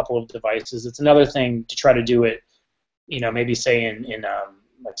on a couple of devices. It's another thing to try to do it, maybe say in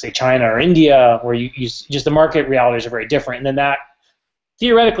like say China or India, where you just the market realities are very different, and then that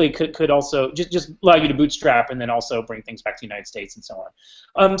theoretically could also just allow you to bootstrap and then also bring things back to the United States and so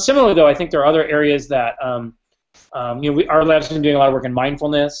on. Similarly, though, I think there are other areas that our lab's been doing a lot of work in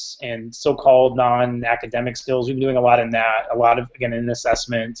mindfulness and so-called non-academic skills. We've been doing a lot in that, a lot of, again, in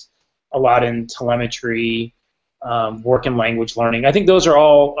assessment, a lot in telemetry, work in language learning. I think those are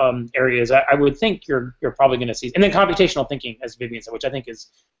all areas I would think you're probably going to see. And then computational thinking, as Vivian said, which I think is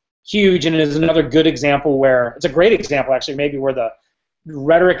huge, and it is another good example where it's a great example actually, maybe where the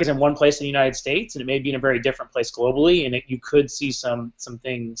rhetoric is in one place in the United States, and it may be in a very different place globally, and you could see some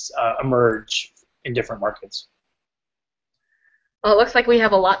things emerge in different markets. Well, it looks like we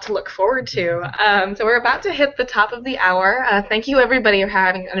have a lot to look forward to. So we're about to hit the top of the hour. Thank you, everybody, for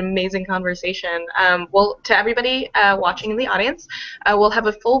having an amazing conversation. Well, to everybody watching in the audience, we'll have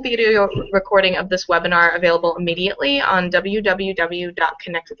a full video recording of this webinar available immediately on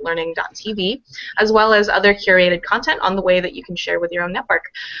www.connectedlearning.tv, as well as other curated content on the way that you can share with your own network.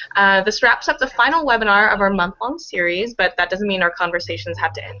 This wraps up the final webinar of our month-long series, but that doesn't mean our conversations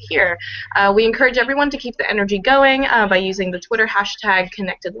have to end here. We encourage everyone to keep the energy going by using the Twitter hashtag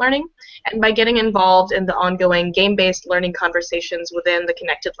Connected Learning, and by getting involved in the ongoing game-based learning conversations within the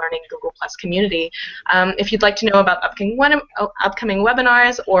Connected Learning Google+ community. If you'd like to know about upcoming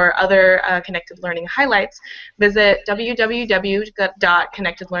webinars or other Connected Learning highlights, visit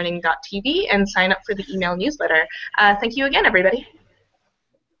www.connectedlearning.tv and sign up for the email newsletter. Thank you again, everybody.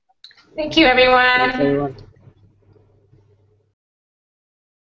 Thank you, everyone. Thanks, everyone.